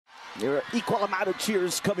There are equal amount of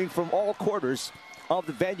cheers coming from all quarters of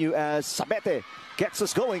the venue as Sabete gets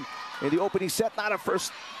us going in the opening set. Not a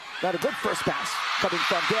good first pass coming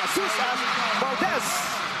from De Jesus as Valdez.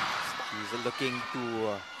 He's looking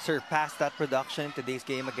to surpass that production in today's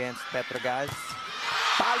game against Petro Gazz.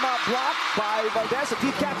 Palma blocked by Valdez. The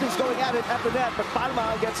team captain's going at it at the net, but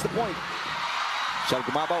Palma gets the point. Shell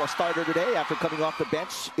Gumabao, a starter today after coming off the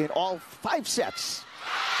bench in all 5 sets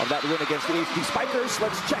of that win against the HD Spikers.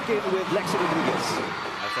 Let's check in with Lexi Rodriguez.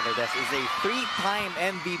 Valdez is a 3-time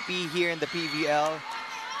MVP here in the PVL.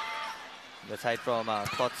 Aside from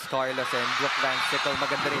Tots Carlos and Brooke Van Sickle,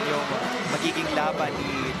 maganda rin yung magiging laban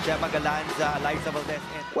ni Gemma Galanza, Eliza Valdez.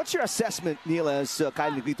 What's your assessment, Neil, as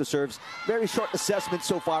Kyle Negrito serves? Very short assessment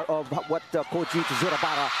so far of what Coach Rito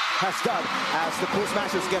Zurabara has done as the Cool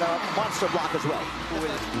Smashers get a monster block as well.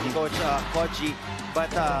 Coach Koji, but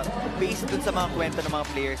based dun sa mga kwento ng mga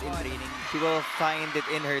players in training, she will find it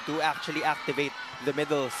in her to actually activate the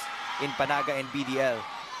middles in Panaga and BDL.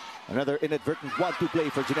 Another inadvertent 1-2 play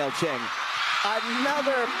for Janelle Cheng.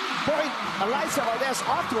 Another point. Eliza Valdez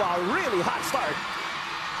off to a really hot start.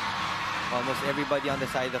 Almost everybody on the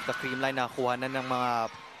side of the Creamline nakakuha na ng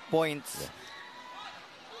mga points.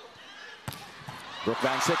 Brooke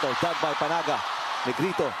Van Sickle, dug by Panaga.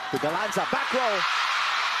 Negrito to Galanza, back row.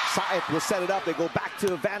 Saet will set it up. They go back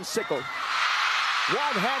to Van Sickle.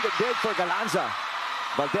 One-handed dig for Galanza.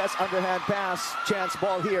 Valdez underhand pass, chance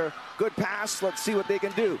ball here. Good pass, let's see what they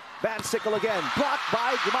can do. Van Sickle again, blocked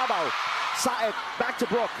by Gumabao. Saet back to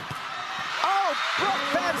Brooke. Oh, Brooke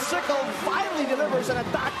Van Sickle finally delivers an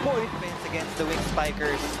attack point. Against the wing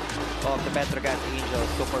spikers of the Petro Gazz Angels.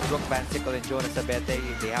 So for Brooke Van Sickle and Jonas Sabete,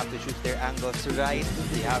 they have to shoot their angles right.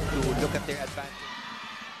 They have to look at their advantage.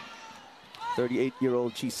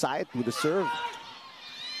 38-year-old Chi Saet with the serve.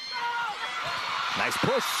 Nice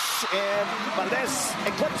push, and Valdez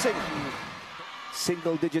eclipsing.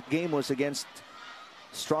 Single-digit game was against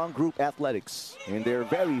Strong Group Athletics in their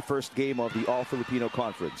very first game of the All-Filipino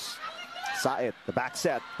Conference. Saet, the back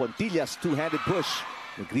set. Pontillas, two-handed push.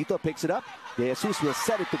 Negrito picks it up. De Jesus will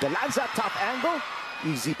set it to Galanza, top angle.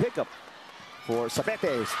 Easy pickup for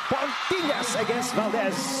Sabete. Pontillas against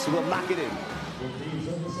Valdez will knock it in.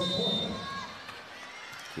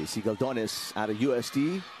 Casey Galdones out of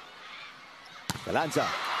UST. Galanza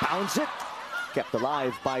pounds it, kept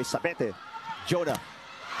alive by Sabete. Jonah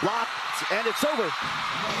blocked, and it's over.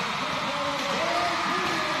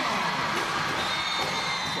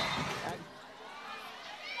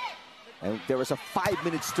 And there was a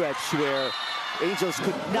 5-minute stretch where Angels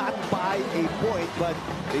could not buy a point, but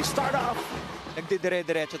they start off.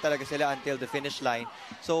 Nagdidire-diretso talaga sila until the finish line.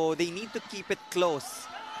 So they need to keep it close.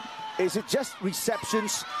 Is it just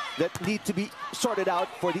receptions that need to be sorted out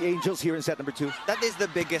for the Angels here in set number 2? That is the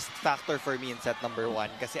biggest factor for me in set number 1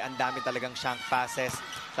 kasi ang dami talagang shank passes.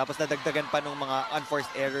 Tapos nadagdagan pa ng mga unforced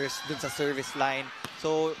errors dun sa service line.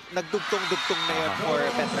 So nagdugtong-dugtong na yun for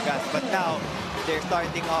Petro Gazz. But now, they're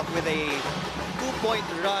starting off with a 2-point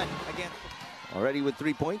run against... Already with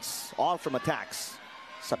 3 points, all from attacks.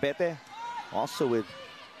 Sabete also with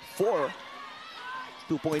 4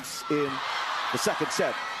 2-points in the second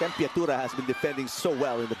set. Tempiatura has been defending so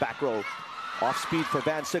well in the back row. Off speed for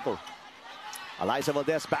Van Sickle. Eliza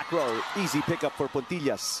Valdez back row. Easy pickup for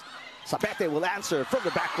Pontillas. Sabete will answer from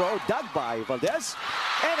the back row. Dug by Valdez.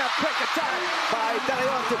 And a quick attack by De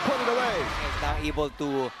Leon to put it away. Is now able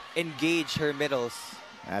to engage her middles.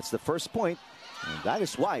 That's the first point. And that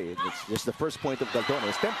is why it's just the first point of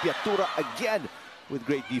Galdones. Tempiatura again with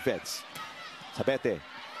great defense. Sabete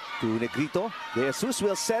to Negrito. De Jesus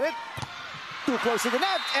will set it. Too close to the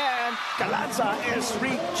net, and Galanza is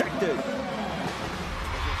rejected.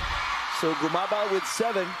 So Gumabao with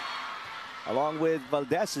 7, along with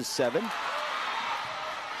Valdez's 7.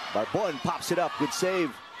 Barbon pops it up, good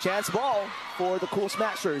save. Chance ball for the Cool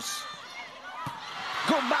Smashers.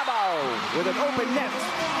 Gumabao with an open net.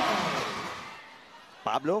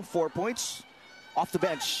 Pablo, 4 points off the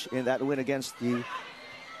bench in that win against the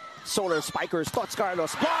Solar Spikers. Tots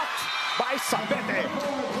Carlos blocked by Sabete.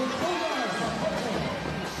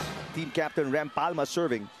 Team captain Rem Palma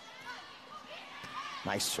serving.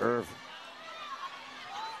 Nice serve.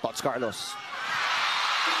 Tots Carlos.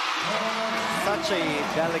 Such a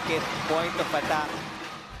delicate point of attack.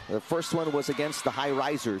 The first one was against the high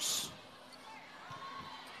risers.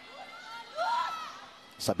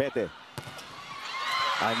 Sabete.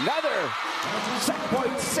 Another set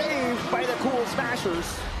point saved by the Cool Smashers.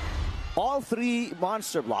 All 3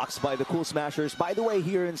 monster blocks by the Cool Smashers. By the way,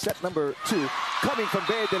 here in set number 2, coming from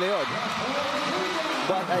Bea de Leon.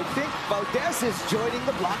 But I think Valdez is joining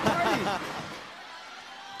the block party.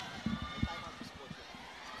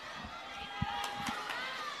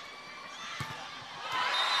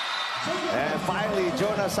 finally,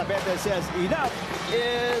 Jonas Sabete says, enough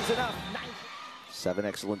is enough. 7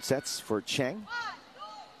 excellent sets for Cheng.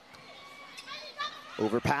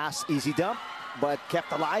 Overpass, easy dump, but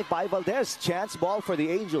kept alive by Valdez. Chance ball for the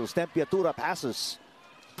Angels. Tempiatura passes.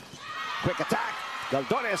 Quick attack.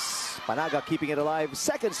 Galdones. Panaga keeping it alive.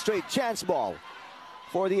 Second straight chance ball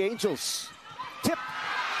for the Angels. Tip.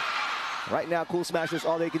 Right now, Cool Smashers,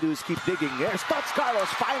 all they can do is keep digging. There's Tots Carlos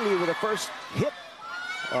finally with the first hit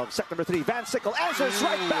of set number 3. Van Sickle answers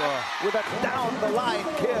right back with a down-the-line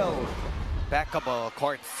kill. Backable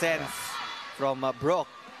court sense from Brook.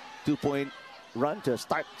 2-point run to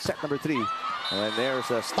start set number 3. And there's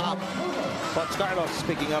a stop. Tots Carlos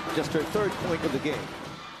picking up just her 3rd point of the game.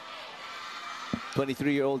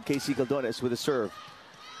 23-year-old Casey Galdones with a serve.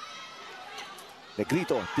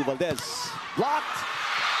 Negrito to Valdez. Blocked.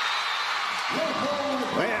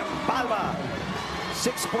 Palma.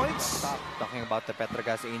 6 points. Talking about the Petro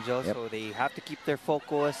Gazz Angels, so they have to keep their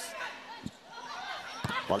focus.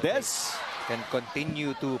 Valdez can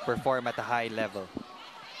continue to perform at a high level.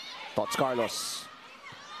 Tots Carlos.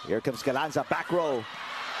 Here comes Galanza, back row.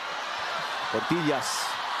 Pontillas.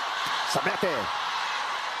 Sabete.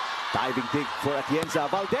 Diving dig for Atienza.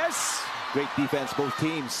 Valdez. Great defense, both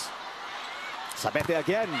teams. Sabete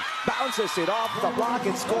again. Bounces it off the block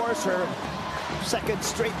and scores her 2nd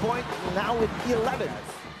straight point. Now with 11.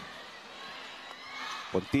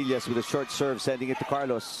 Pontillas with a short serve, sending it to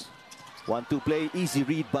Carlos. 1-2 play. Easy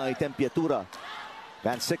read by Tempiatura.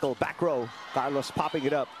 Van Sickle, back row. Carlos popping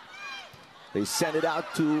it up. They send it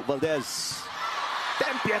out to Valdez.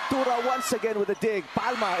 Tempiatura once again with a dig.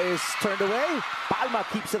 Palma is turned away. Palma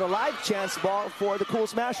keeps it alive. Chance ball for the Cool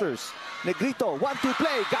Smashers. Negrito, 1-2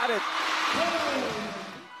 play. Got it.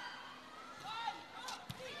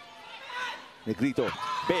 Negrito.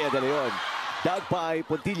 Bea de Leon. Dug by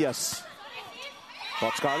Pontillas.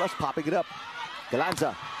 Tots Carlos popping it up.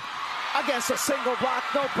 Galanza. Against a single block.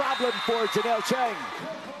 No problem for Janelle Cheng.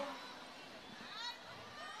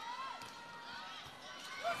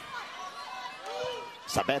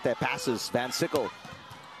 Sabete passes. Van Sickle.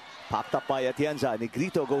 Popped up by Atienza.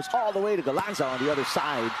 Negrito goes all the way to Galanza on the other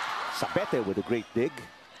side. Sabete with a great dig.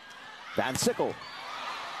 Van Sickle.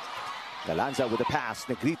 Galanza with a pass.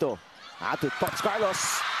 Negrito. Out to Tots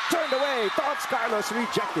Carlos. Turned away. Tots Carlos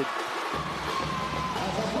rejected.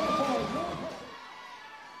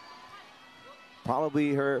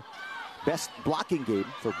 Probably her best blocking game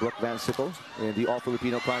for Brooke Van Sickle in the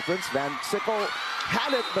All-Filipino Conference. Van Sickle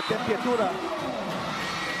had it, but then Tempiatura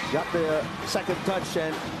got the 2nd touch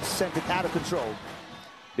and sent it out of control.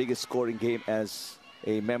 Biggest scoring game as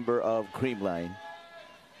a member of Creamline.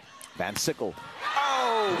 Van Sickle.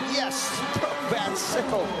 Oh, yes! Van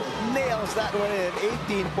Sickle nails that one in.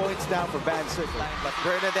 18 points now for Van Sickle. But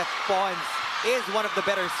Bernadette Pons is one of the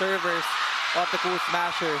better servers of the Cool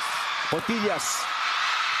Smashers. Pontillas.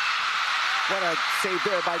 What a save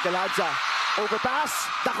there by Galanza. Overpass.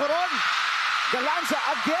 Dacoron. Galanza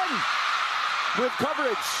again with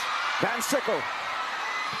coverage. Van Sickle.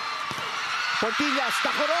 Pontillas.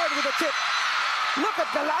 Dacoron with a tip. Look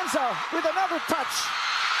at Galanza with another touch.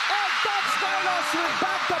 And Tots Carlos with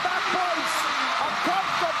back-to-back points. A come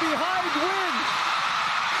from behind win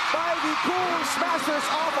by the Cool Smashers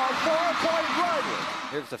off a 4-point run.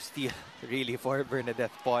 Nerves of steel really for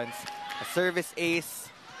Bernadette Pons. A service ace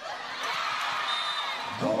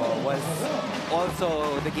was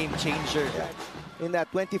also the game changer. In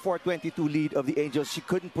that 24-22 lead of the Angels, she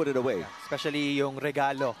couldn't put it away. Especially yung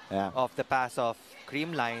regalo of the pass of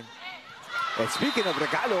Creamline. And speaking of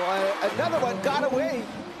regalo, another one got away.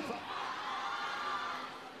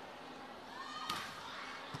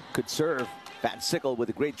 Could serve. Van Sickle with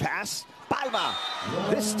a great pass. Palma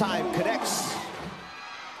this time connects.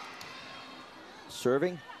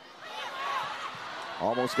 Serving.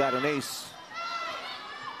 Almost got an ace.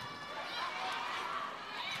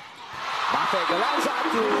 Mafe Galanza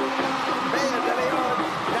to Bea de Leon,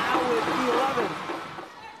 now with 11.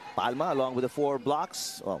 Palma along with the 4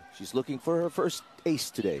 blocks. Well, she's looking for her first ace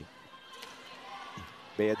today.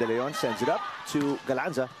 Bea de Leon sends it up to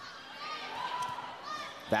Galanza.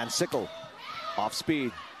 Van Sickle off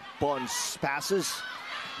speed. Pons passes.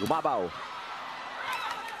 Lumabaw.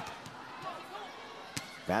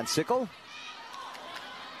 Van Sickle.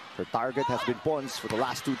 Her target has been Pons for the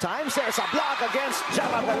last 2 times. There's a block against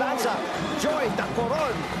Jama Galanza. Joy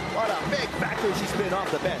Dacoron. What a big factor she's been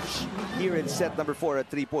off the bench here in set number 4 at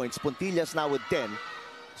 3 points. Pontillas now with 10.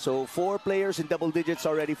 So 4 players in double digits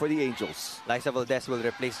already for the Angels. Liza Valdez will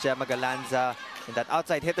replace Gemma Galanza in that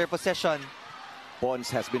outside hitter position.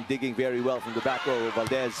 Pons has been digging very well from the back row.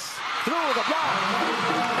 Valdez through the block.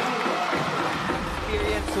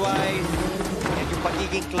 Experience-wise,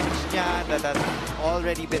 pagiging clutch niya that has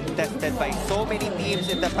already been tested by so many teams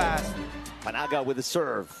in the past. Panaga with the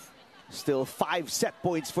serve. Still 5 set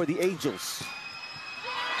points for the Angels.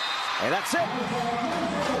 And that's it.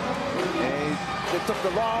 And they took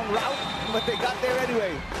the long route, but they got there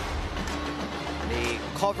anyway. They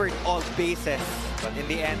covered all bases, but in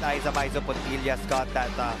the end, Aiza Pontillas got that.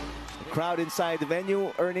 The crowd inside the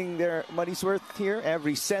venue earning their money's worth here,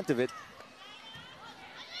 every cent of it.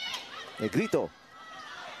 Negrito.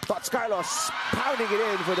 Tots Carlos pounding it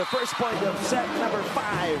in for the first point of set number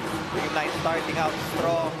 5. Creamline starting out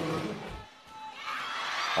strong.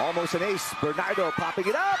 Almost an ace. Bernardo popping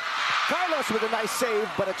it up. Carlos with a nice save,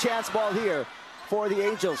 but a chance ball here for the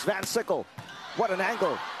Angels. Van Sickle. What an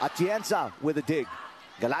angle. Atienza with a dig.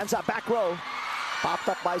 Galanza back row. Popped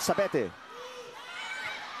up by Sabete.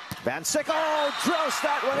 Van Sickle drills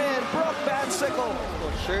that one in. Brooke Van Sickle.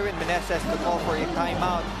 So Sherwin Meneses to call for a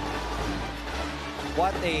timeout.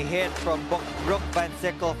 What a hit from Brooke Van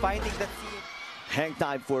Sickle, finding the seam. Hang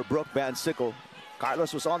time for Brooke Van Sickle.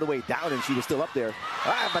 Carlos was on the way down and she was still up there.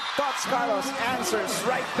 But Tots Carlos answers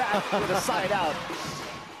right back with a side out.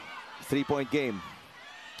 3-point game.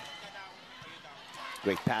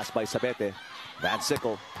 Great pass by Sabete. Van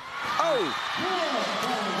Sickle. Oh!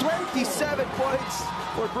 27 points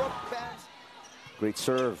for Brooke Van. Great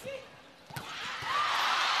serve.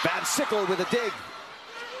 Van Sickle with a dig.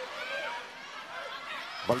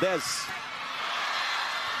 Valdez.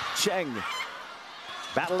 Cheng.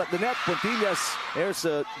 Battle at the net. Pontillas. There's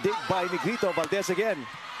a dig by Negrito. Valdez again.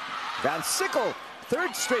 Van Sickle.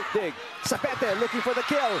 Third straight dig. Sapete looking for the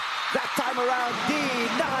kill. That time around,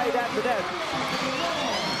 denied at the net.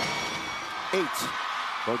 8.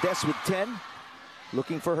 Valdez with 10.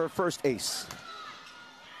 Looking for her first ace.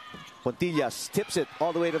 Pontillas tips it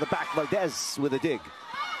all the way to the back. Valdez with a dig.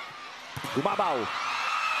 Gumabaw.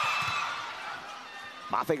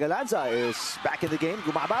 Mafe Galanza is back in the game.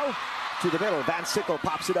 Gumabaw to the middle. Van Sickle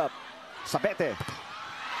pops it up. Sabete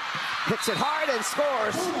hits it hard and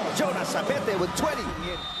scores. Jonas Sabete with 20.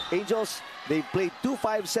 Angels, they played 2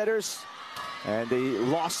 5-setters and they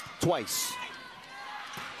lost twice.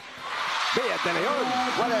 Bea De Leon,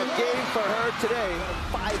 what a game for her today.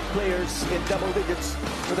 5 players in double digits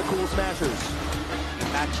for the Cool Smashers.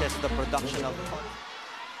 It matches the production of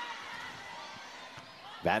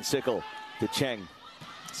Van Sickle to Cheng.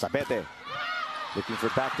 Sabete looking for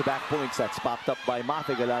back-to-back points. That's popped up by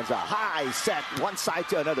Mafe Galanza. High set, one side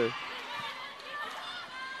to another.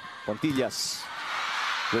 Pontillas.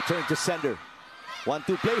 Return to sender.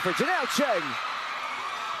 1-2 play for Janelle Cheng.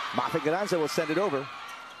 Mafe Galanza will send it over.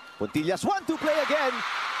 Pontillas, 1-2 play again.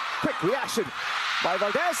 Quick reaction by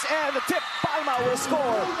Valdez, and the tip. Palma will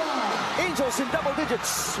score. Angels in double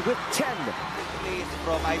digits with 10. Plays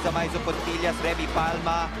from Aiza Pontillas, Remy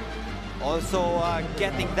Palma. Also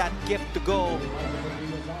getting that gift to go.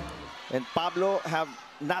 And Pablo have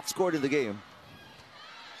not scored in the game.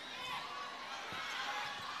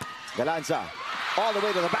 Galanza all the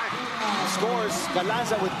way to the back. Scores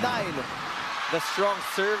Galanza with 9. The strong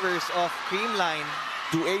servers of Creamline.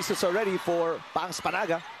 2 aces already for Pangs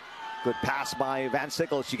Panaga. Good pass by Van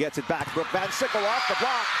Sickle. She gets it back. Brooke Van Sickle off the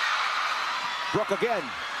block. Brooke again.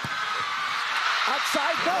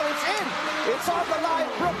 Outside, no, it's in. It's on the line.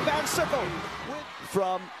 Brooke Van Sickle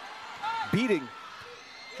from beating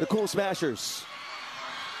the Cool Smashers.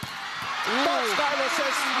 Tots Carlos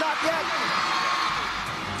says not yet.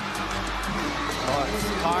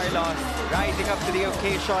 Carlos rising up to the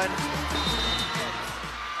occasion.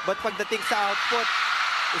 But pagdating sa output,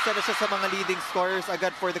 isa na siya sa mga leading scorers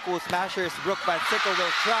agad for the Cool Smashers. Brooke Van Sickle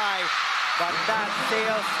will try, but that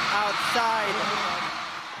sails outside.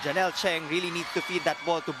 Janelle Cheng really needs to feed that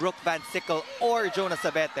ball to Brooke Van Sickle or Jonas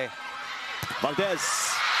Sabete. Valdez.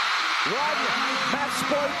 1 match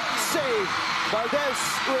point save. Valdez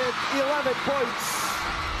with 11 points.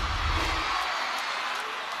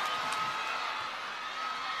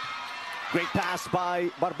 Great pass by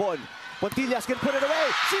Barbon. Pontillas can put it away.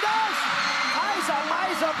 She does!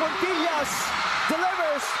 Aiza Pontillas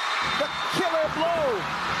delivers the killer blow.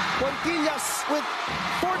 Pontillas with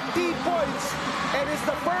 14 points and is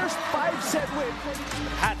the first 5-set win.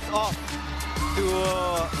 Hats off to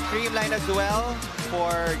Creamline as well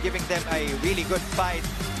for giving them a really good fight.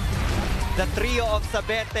 The trio of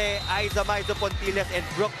Sabete, Aiza Pontillas, and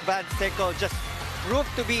Brooke Van Sickle just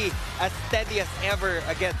proved to be as steady as ever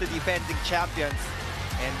against the defending champions.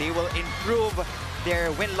 And they will improve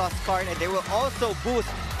their win-loss card, and they will also boost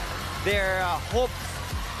their hopes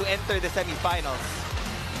to enter the semifinals.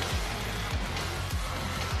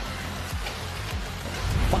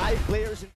 5 players.